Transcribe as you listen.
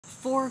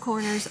Four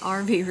Corners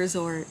RV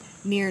Resort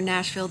near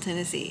Nashville,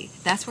 Tennessee.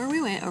 That's where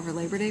we went over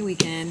Labor Day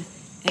weekend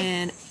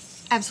and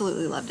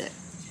absolutely loved it.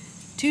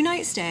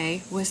 2-night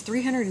stay was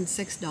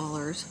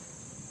 $306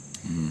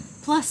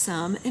 plus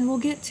some, and we'll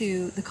get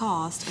to the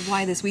cost of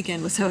why this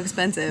weekend was so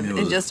expensive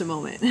in just a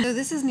moment. So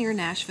this is near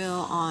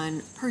Nashville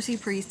on Percy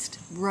Priest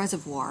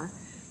Reservoir,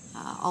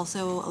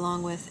 also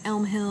along with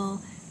Elm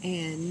Hill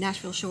and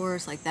Nashville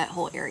Shores, like that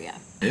whole area.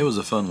 It was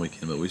a fun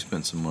weekend, but we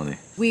spent some money.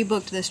 We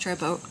booked this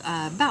trip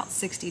about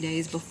 60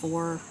 days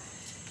before,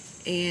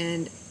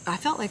 and I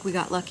felt like we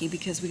got lucky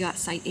because we got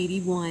Site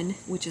 81,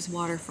 which is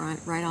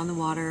waterfront, right on the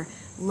water.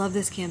 Love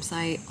this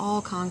campsite,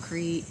 all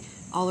concrete,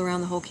 all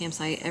around the whole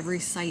campsite. Every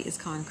site is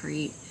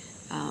concrete,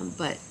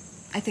 but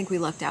I think we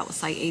lucked out with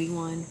Site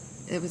 81.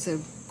 It was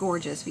a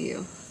gorgeous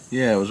view.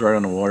 Yeah, it was right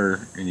on the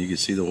water, and you could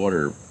see the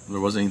water.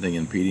 There wasn't anything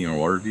impeding our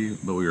water view,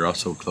 but we were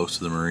also close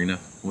to the marina,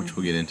 which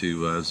we'll get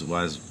into was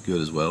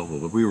good as well.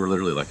 But we were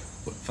literally like,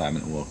 what,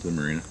 5-minute walk to the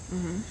marina?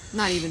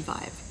 Not even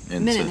 5. A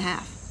minute and a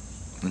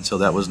half. And so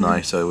that was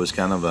nice. So it was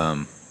kind of,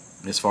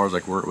 as far as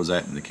like where it was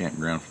at in the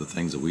campground for the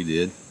things that we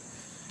did,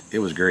 it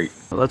was great.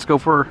 Let's go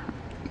for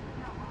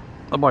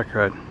a bike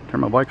ride. Turn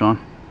my bike on.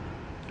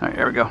 All right,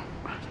 here we go.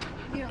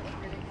 You don't look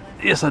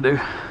ridiculous. Yes, I do.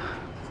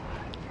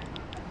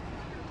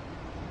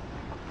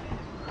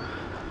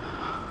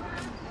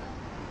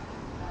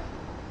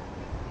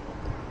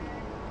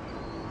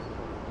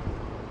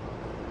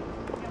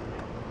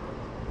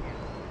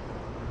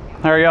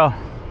 How are y'all?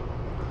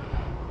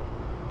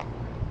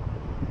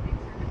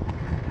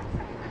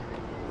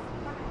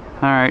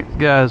 Alright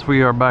guys,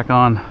 we are back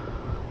on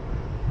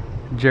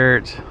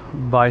Jarrett's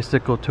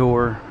bicycle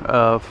tour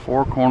of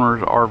Four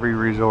Corners RV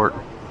Resort.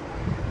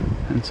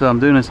 And so I'm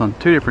doing this on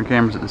 2 different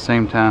cameras at the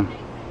same time.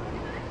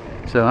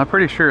 So I'm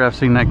pretty sure I've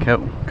seen that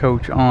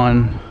coach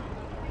on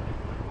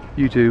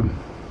YouTube.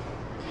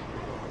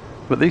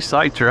 But these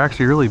sites are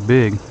actually really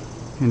big.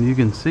 And you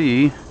can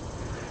see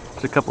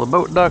there's a couple of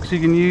boat docks you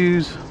can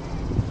use.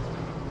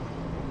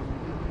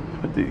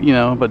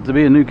 But to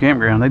be a new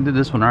campground, they did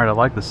this one right. I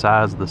like the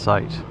size of the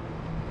site.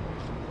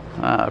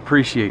 I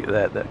appreciate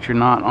that you're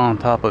not on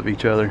top of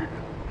each other.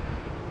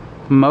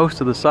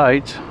 Most of the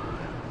sites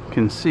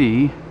can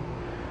see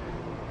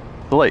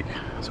the lake.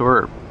 So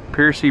we're at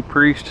Percy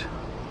Priest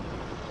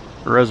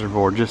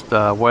Reservoir, just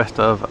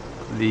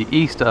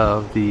east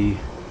of the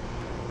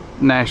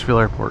Nashville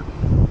airport.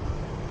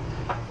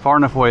 Far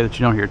enough away that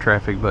you don't hear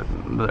traffic, but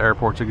the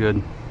airport's a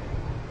good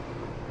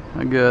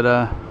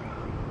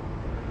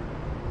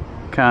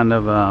kind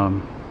of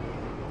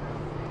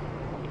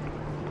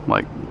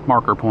like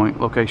marker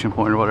point, location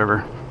point, or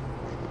whatever.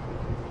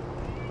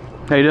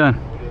 How you doing?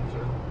 Good,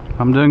 sir.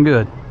 I'm doing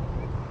good.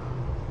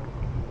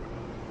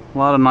 A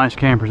lot of nice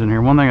campers in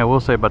here. One thing I will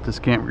say about this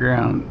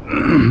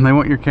campground, they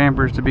want your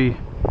campers to be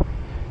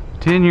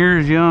 10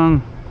 years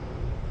young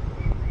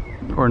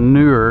or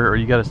newer, or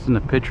you got to send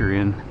a picture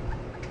in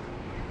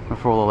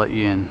before they'll let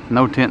you in.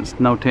 No tents,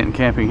 no tent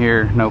camping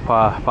here, no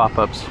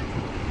pop-ups,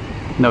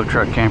 no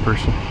truck campers.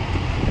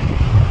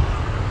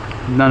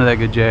 None of that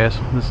good jazz.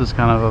 This is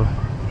kind of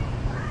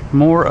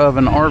more of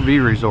an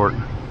RV resort.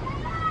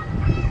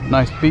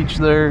 Nice beach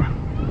there.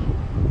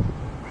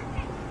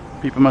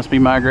 People must be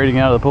migrating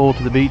out of the pool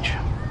to the beach.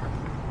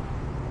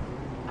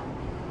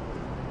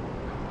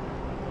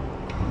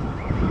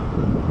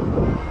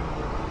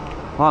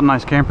 A lot of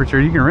nice campers here.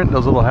 You can rent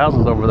those little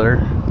houses over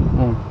there.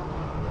 Well,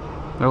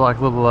 they're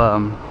like little, I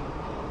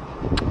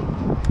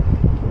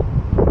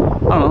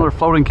don't know, they're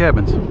floating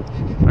cabins.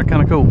 They're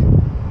kind of cool.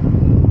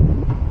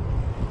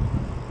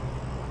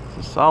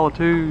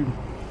 Solitude.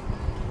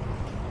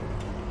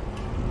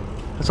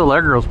 This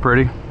Allegro's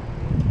pretty. Yeah,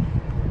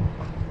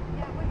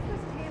 what's this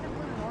tan and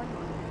blue north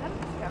one? Is that a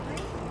Discovery?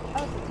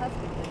 Oh, it's a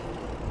Tuscan.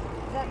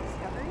 Is that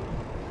Discovery?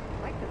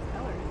 I like those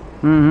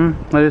colors.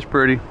 That is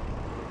pretty.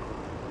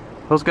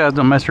 Those guys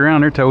don't mess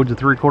around. They're towed to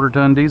 3/4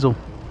 ton diesel.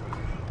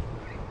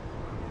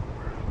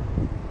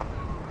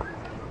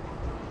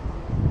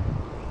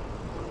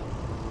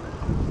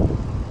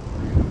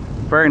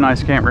 Very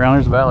nice campground.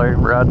 There's Valerie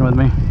riding with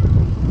me.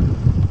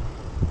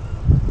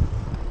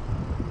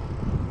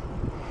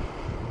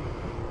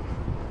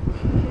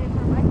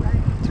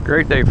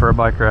 Great day for a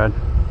bike ride.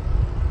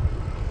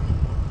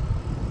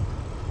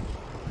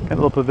 Got a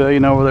little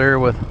pavilion over there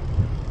with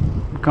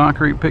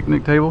concrete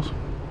picnic tables.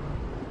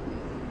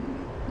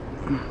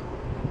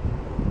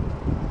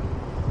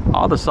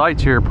 All the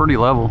sites here are pretty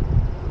level.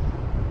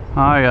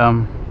 When I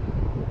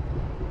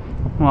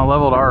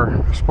leveled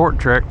our sport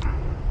trek,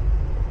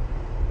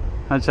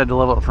 I just had to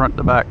level it front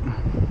to back.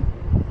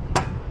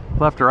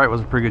 Left to right was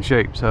in pretty good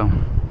shape, so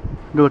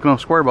good looking on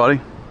square body.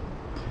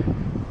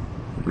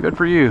 Good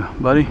for you,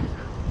 buddy.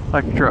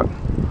 Like the truck.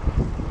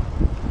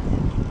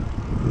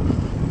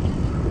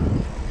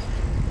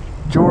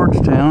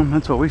 Georgetown,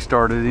 that's what we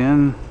started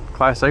in,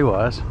 Class A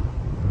wise.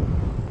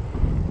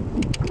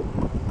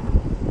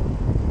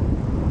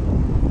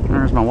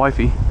 There's my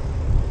wifey.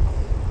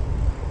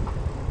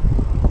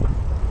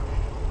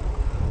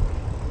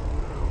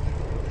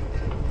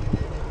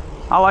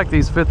 I like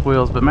these fifth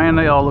wheels, but man,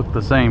 they all look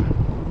the same.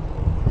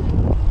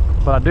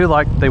 But I do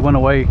like that they went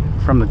away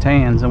from the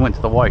tans and went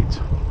to the whites.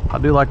 I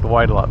do like the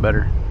white a lot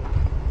better.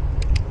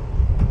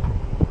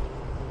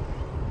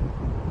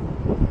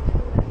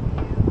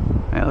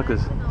 Yeah, look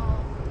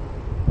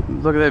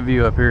at that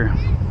view up here.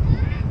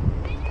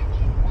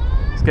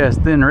 This guy's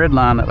thin red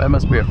line up. That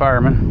must be a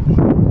fireman.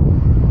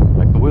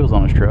 Like the wheels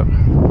on his truck.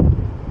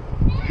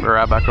 We're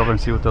right back over and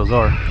see what those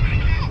are.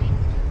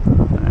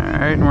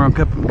 Alright, and we're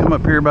gonna come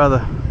up here by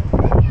the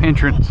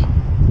entrance. So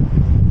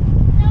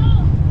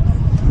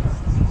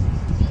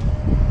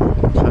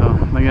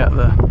they got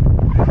the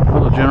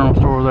little general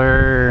store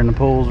there and the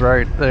pool's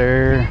right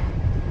there.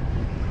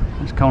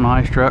 There's Kona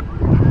Ice Truck.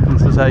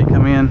 This is how you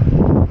come in.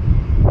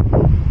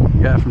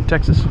 Guy from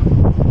Texas.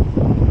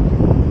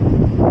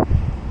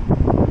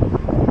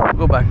 We'll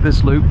go back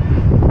this loop.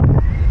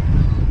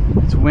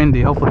 It's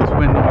windy. Hopefully this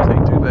wind noise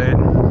ain't too bad.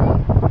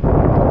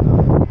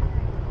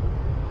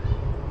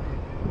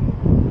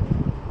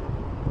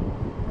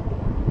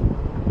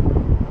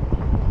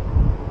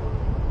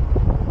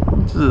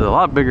 This is a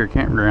lot bigger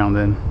campground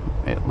than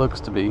it looks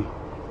to be.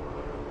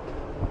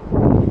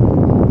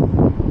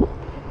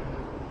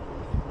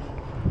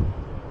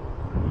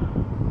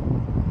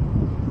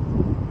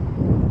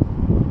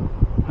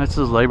 This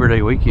is Labor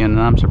Day weekend,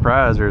 and I'm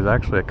surprised there's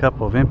actually a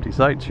couple of empty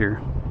sites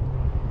here.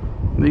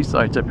 These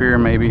sites up here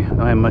maybe don't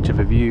have much of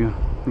a view.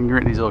 You can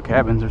rent these little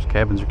cabins. Those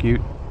cabins are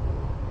cute.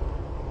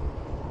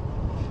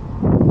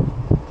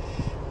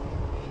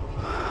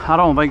 I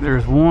don't think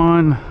there's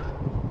one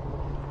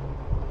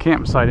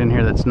campsite in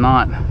here that's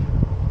not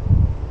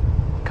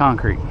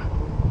concrete,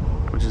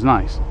 which is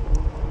nice.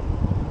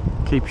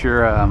 Keeps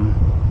your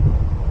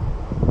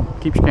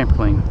camper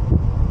clean.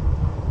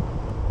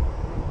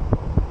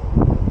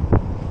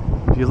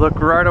 If you look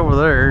right over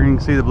there, you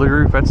can see the blue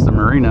roof. That's the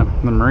marina.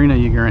 The marina,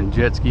 you can rent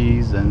jet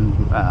skis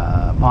and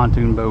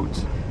pontoon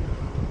boats.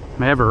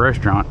 They have a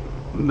restaurant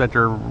that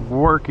they're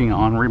working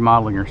on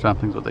remodeling or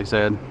something, is what they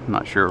said. I'm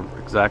not sure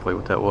exactly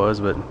what that was,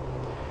 but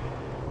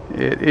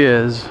it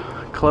is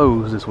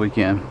closed this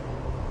weekend.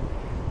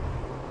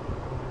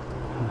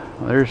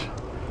 There's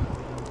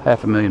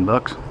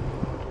 $500,000.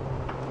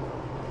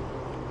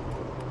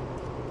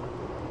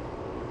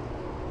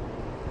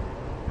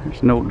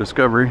 There's no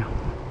Discovery.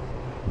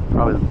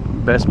 Probably the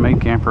best made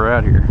camper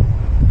out here,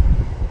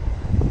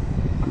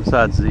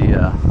 besides the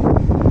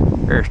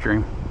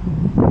Airstream.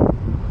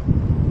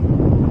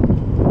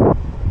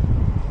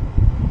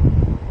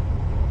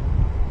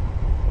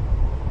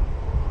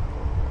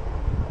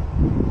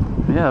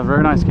 Yeah,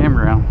 very nice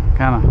campground.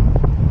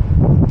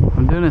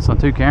 I'm doing this on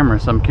 2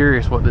 cameras, so I'm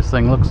curious what this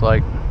thing looks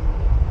like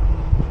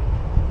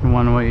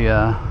when we you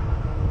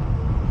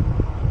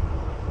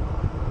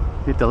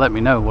have to let me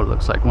know what it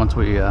looks like once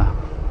we get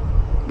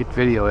the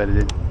video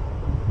edited.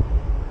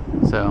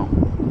 So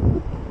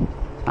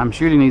I'm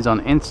shooting these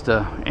on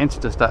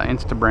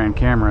Insta brand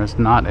cameras,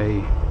 not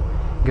a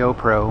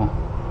GoPro,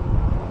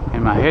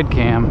 and my head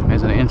cam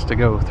is an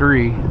Instago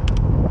 3.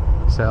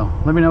 So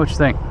let me know what you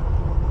think.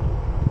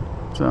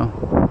 So,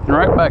 and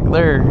right back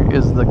there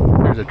is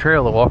there's a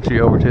trail that walks you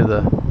over to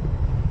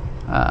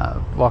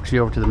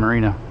the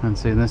marina, and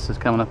see, this is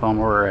coming up on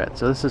where we're at.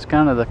 So this is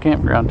kind of the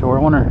campground tour.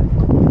 I wonder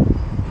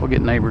if we'll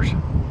get neighbors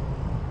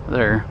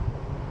there.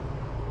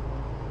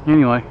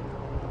 Anyway,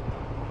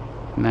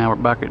 now we're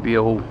back at the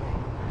old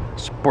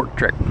sport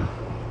trek.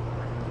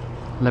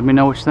 Let me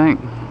know what you think.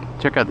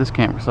 Check out this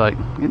campsite.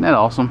 Isn't that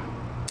awesome?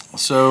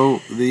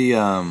 So the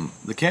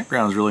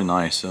campground is really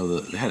nice. So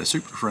they had a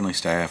super friendly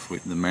staff.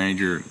 The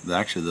manager,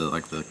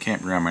 the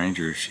campground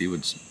manager, she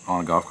was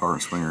on a golf cart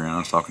and swing around. I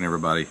was talking to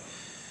everybody.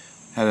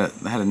 Had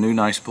a new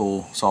nice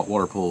pool,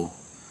 saltwater pool.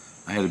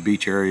 I had a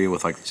beach area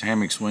with like these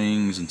hammock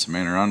swings and some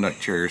Adirondack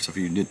chairs. So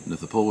if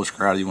the pool was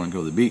crowded, you want to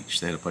go to the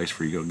beach, they had a place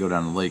for you to go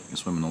down the lake and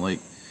swim in the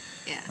lake.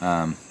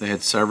 Yeah. They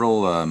had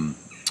several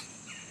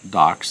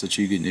docks that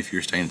you could, if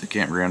you're staying at the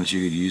campground, that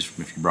you could use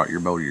if you brought your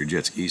boat or your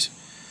jet skis.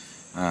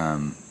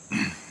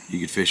 You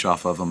could fish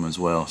off of them as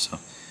well. So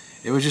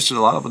it was just a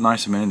lot of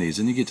nice amenities.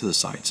 Then you get to the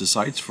sites. The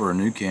sites for a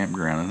new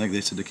campground, I think they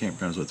said the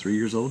campground is what, 3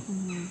 years old?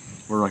 Mm-hmm.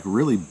 Were like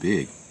really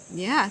big.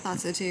 Yeah, I thought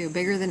so too.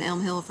 Bigger than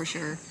Elm Hill for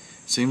sure.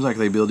 Seems like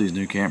they build these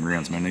new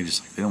campgrounds, man. They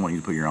don't want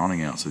you to put your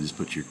awning out, so they just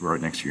put you right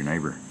next to your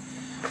neighbor.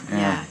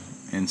 Yeah.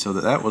 And so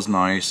that was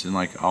nice, and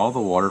like all the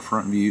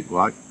waterfront view.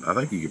 Well, I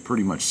think you could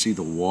pretty much see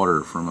the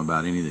water from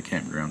about any of the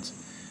campgrounds,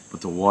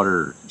 but the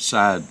water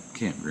side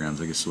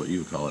campgrounds, I guess is what you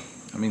would call it.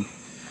 I mean,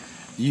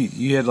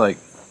 you had like,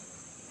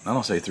 I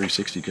don't say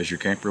 360 because your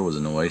camper was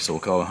in the way, so we'll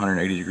call it a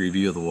 180-degree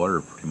view of the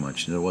water pretty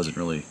much. And there wasn't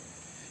really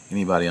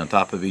anybody on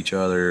top of each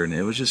other, and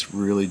it was just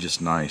really just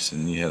nice.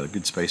 And you had a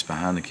good space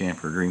behind the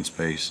camper, green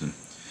space, and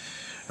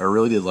I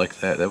really did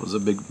like that. That was a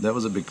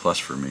big plus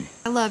for me.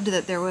 I loved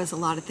that there was a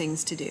lot of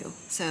things to do.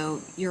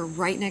 So you're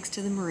right next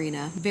to the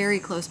marina, very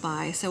close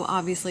by. So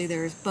obviously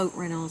there's boat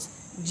rentals,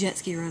 jet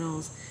ski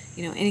rentals,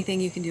 anything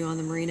you can do on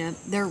the marina.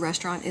 Their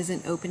restaurant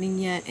isn't opening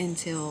yet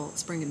until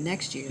spring of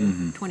next year,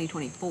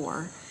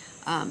 2024.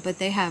 But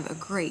they have a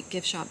great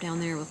gift shop down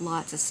there with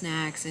lots of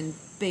snacks and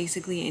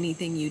basically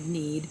anything you'd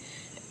need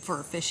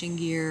for fishing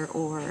gear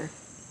or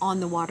on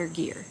the water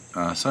gear.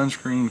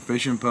 Sunscreen,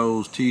 fishing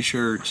poles,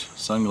 t-shirts,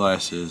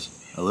 sunglasses,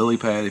 a lily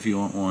pad if you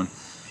want one,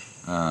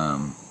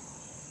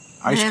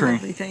 ice cream.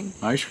 Everything.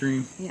 Ice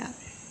cream. Yeah.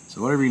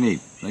 So whatever you need,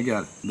 they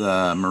got it.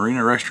 The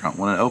Marina restaurant,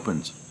 when it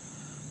opens,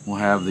 will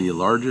have the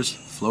largest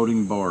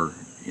floating bar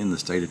in the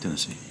state of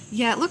Tennessee.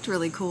 Yeah, it looked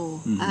really cool.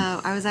 Mm-hmm.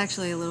 I was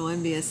actually a little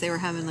envious. They were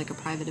having like a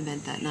private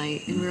event that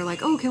night, and we were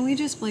like, "Oh, can we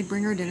just like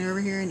bring our dinner over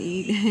here and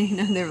eat?" You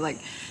know, and they were like,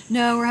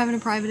 "No, we're having a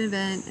private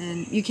event,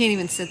 and you can't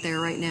even sit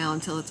there right now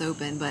until it's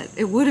open." But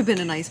it would have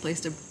been a nice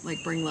place to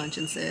like bring lunch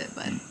and sit,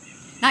 but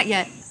not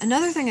yet.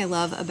 Another thing I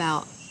love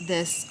about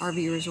this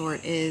RV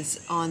resort is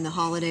on the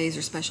holidays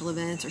or special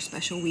events or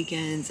special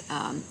weekends,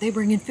 they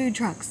bring in food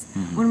trucks.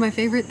 One of my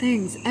favorite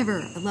things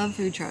ever. I love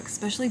food trucks,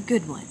 especially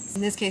good ones.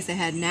 In this case, they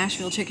had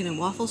Nashville chicken and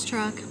waffles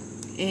truck,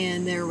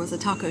 and there was a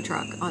taco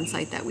truck on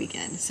site that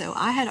weekend. So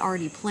I had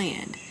already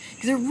planned,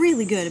 because they're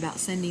really good about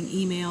sending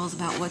emails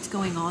about what's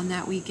going on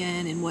that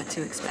weekend and what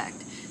to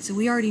expect. So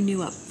we already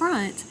knew up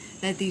front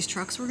that these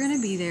trucks were going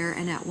to be there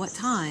and at what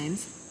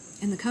times.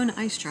 And the Kona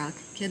ice truck,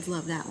 kids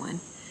love that one.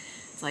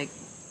 It's like,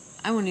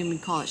 I wouldn't even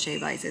call it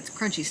shave ice, it's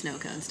crunchy snow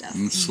cone stuff.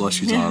 And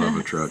slushies out of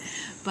a truck.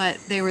 But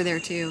they were there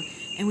too.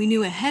 And we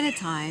knew ahead of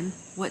time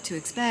what to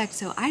expect,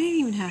 so I didn't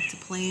even have to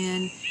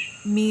plan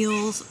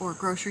meals or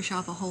grocery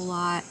shop a whole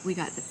lot. We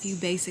got the few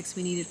basics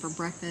we needed for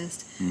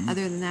breakfast.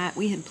 Other than that,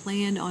 we had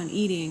planned on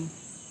eating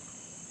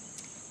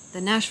the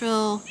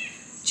Nashville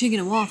chicken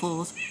and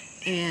waffles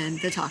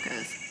and the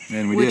tacos.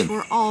 And we which did.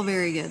 were all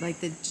very good. Like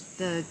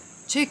the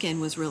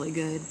chicken was really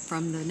good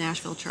from the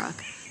Nashville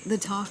truck. The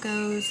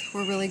tacos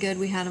were really good.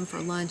 We had them for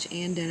lunch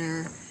and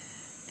dinner,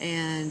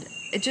 and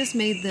it just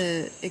made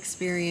the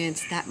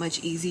experience that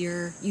much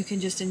easier. You can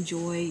just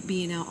enjoy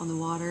being out on the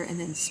water and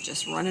then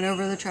just running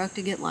over the truck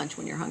to get lunch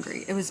when you're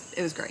hungry. It was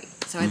great.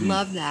 So I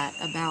love that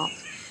about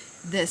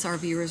this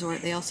RV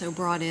resort. They also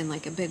brought in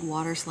like a big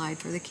water slide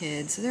for the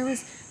kids, so there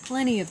was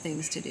plenty of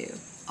things to do.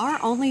 Our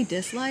only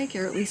dislike,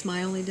 or at least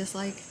my only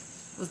dislike,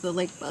 was the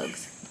lake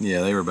bugs.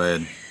 Yeah, they were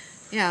bad.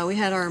 Yeah, we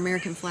had our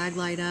American flag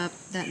light up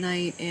that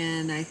night,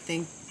 and I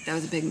think that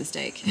was a big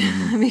mistake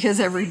because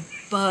every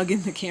bug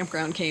in the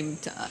campground came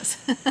to us.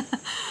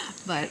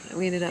 But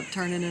we ended up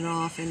turning it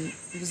off, and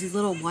it was these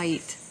little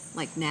white,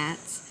 like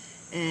gnats.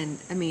 And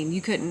I mean,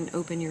 you couldn't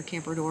open your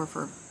camper door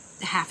for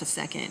half a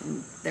second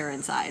and they're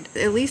inside.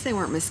 At least they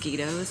weren't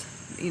mosquitoes.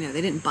 You know,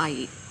 they didn't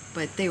bite,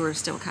 but they were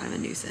still kind of a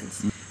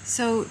nuisance.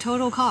 So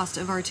total cost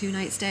of our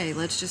 2-night stay,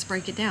 let's just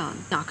break it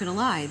down. Not gonna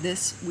lie,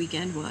 this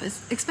weekend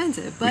was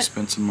expensive, but We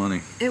spent some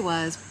money. it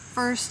was.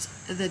 First,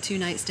 the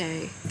 2-night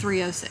stay,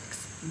 $306,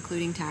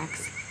 including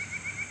tax.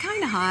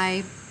 Kind of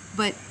high,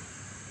 but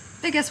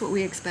I guess what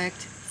we expect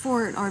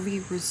for an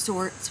RV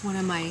resort. It's one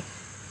of my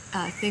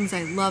things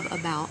I love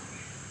about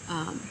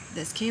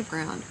this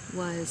campground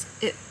was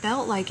it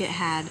felt like it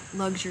had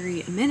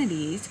luxury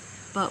amenities,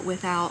 but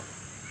without,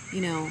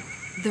 you know,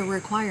 the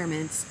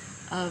requirements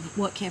of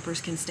what campers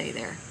can stay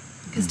there.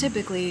 Because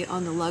typically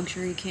on the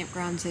luxury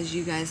campgrounds, as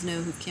you guys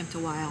know who've camped a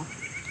while,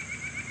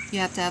 you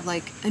have to have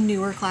like a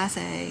newer Class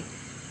A,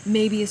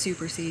 maybe a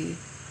Super C,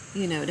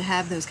 you know, to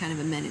have those kind of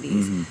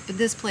amenities. But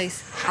this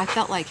place, I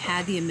felt like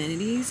had the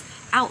amenities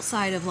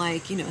outside of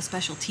like, you know, a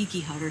special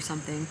tiki hut or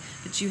something,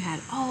 but you had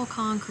all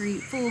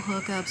concrete, full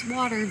hookups,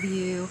 water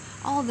view,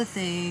 all the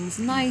things,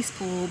 nice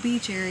pool,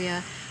 beach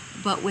area,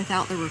 but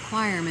without the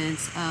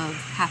requirements of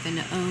having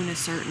to own a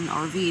certain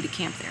RV to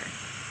camp there.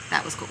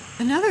 That was cool.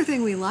 Another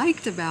thing we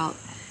liked about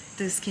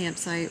this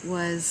campsite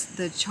was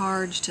the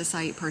charge to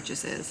site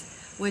purchases,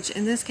 which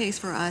in this case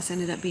for us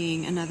ended up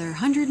being another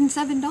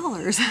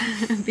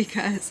 $107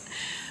 because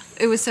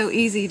it was so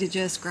easy to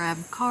just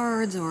grab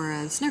cards or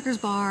a Snickers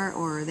bar,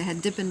 or they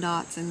had Dippin'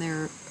 Dots in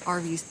their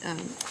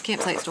RV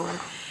campsite store,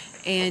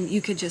 and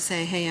you could just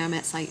say, hey, I'm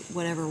at site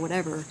whatever,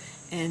 whatever,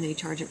 and they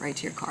charge it right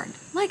to your card.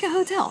 Like a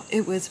hotel.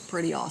 It was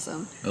pretty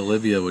awesome.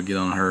 Olivia would get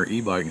on her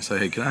e-bike and say,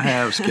 hey, can I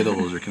have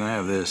Skittles or can I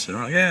have this? And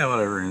we're like, yeah,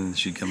 whatever. And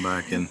she'd come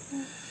back and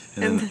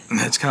then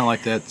it's kind of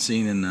like that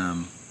scene in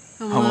Home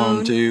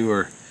Alone 2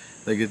 where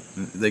they get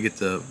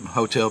the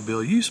hotel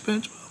bill. You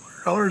spent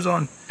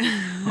 $12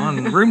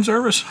 on room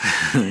service,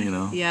 you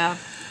know. Yeah.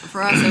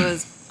 For us it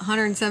was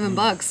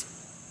 $107.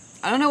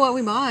 I don't know what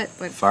we bought,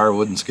 but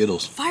Firewood and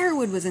Skittles.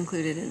 firewood was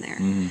included in there.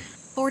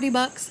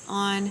 $40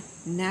 on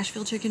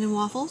Nashville chicken and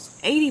waffles,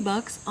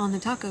 $80 on the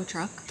taco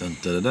truck, Dun,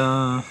 da, da,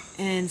 da.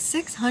 and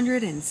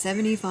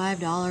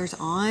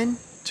 $675 on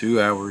 2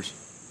 hours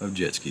of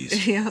jet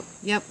skis.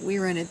 Yep, we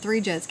rented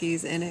 3 jet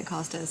skis and it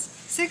cost us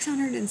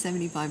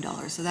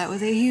 $675. So that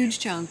was a huge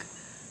chunk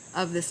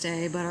of the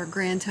stay, but our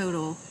grand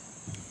total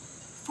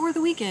for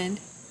the weekend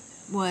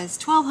was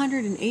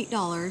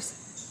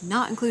 $1,208,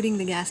 not including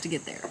the gas to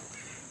get there.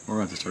 We're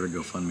going to have to start a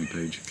GoFundMe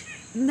page.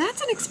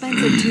 That's an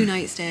expensive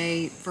 2-night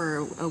stay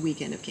for a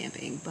weekend of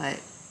camping, but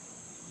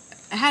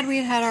had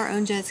we had our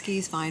own jet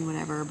skis, fine,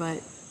 whatever,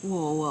 but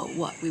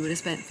what? We would have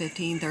spent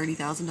 $15,000,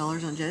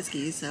 $30,000 on jet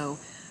skis, so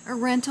a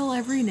rental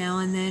every now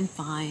and then,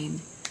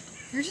 fine.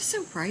 They're just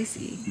so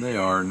pricey. They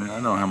are. And I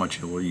don't know how much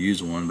you'll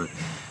use one, but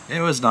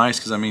it was nice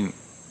because, I mean,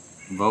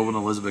 Bo and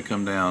Elizabeth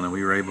come down and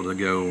we were able to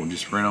go and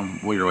just rent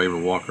them. We were able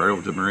to walk right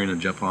over to the marina,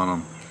 jump on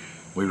them.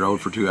 We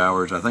rode for 2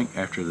 hours. I think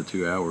after the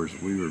 2 hours,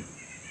 we were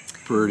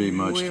pretty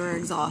much... We were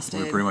exhausted.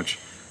 We were pretty much...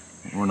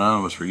 Well, none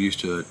of us were used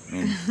to it.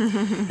 And,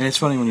 and it's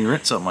funny when you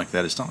rent something like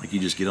that, it's not like you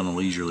just get on a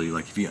leisurely...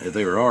 Like if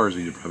they were ours,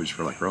 you'd probably just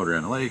like rode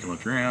around the lake and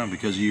looked around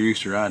because you're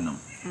used to riding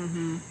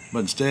them. But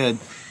instead,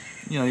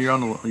 you know,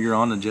 you're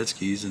on the jet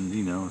skis, and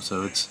you know,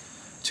 so it's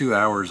 2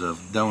 hours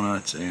of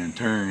donuts and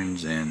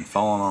turns and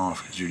falling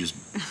off because you're just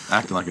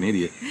acting like an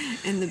idiot.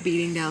 In the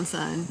beating down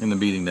sun. In the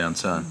beating down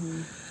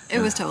sun. It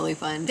was totally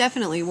fun.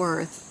 Definitely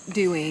worth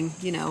doing,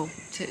 you know,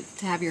 to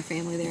have your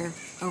family there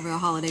over the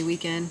holiday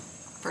weekend,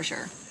 for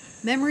sure.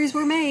 Memories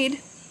were made.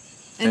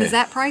 And Hey. Is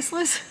that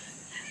priceless?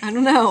 I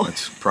don't know.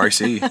 It's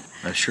pricey,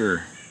 that's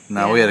sure.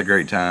 No, we had a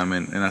great time,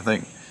 and I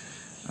think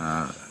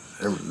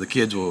the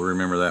kids will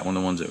remember that one,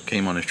 the ones that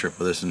came on this trip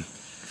with us. And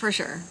For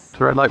sure. Is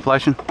the red light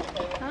flashing?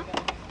 Huh?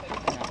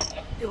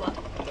 Do what?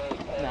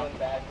 No.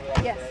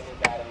 Yes.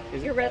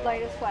 Your red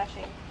light is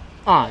flashing.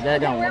 Ah,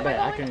 that don't work.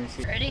 I couldn't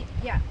see. Ready?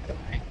 Yeah.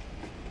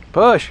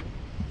 Push.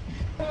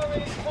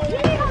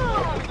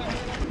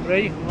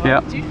 Ready? Yeah.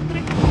 1, 2,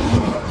 3.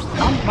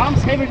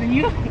 Mom's heavier than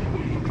you.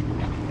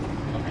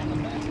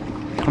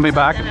 I'll be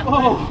back.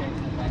 Oh.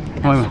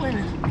 Wait a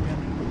minute.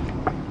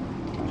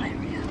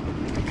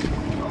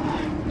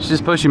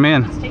 Just push him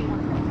in.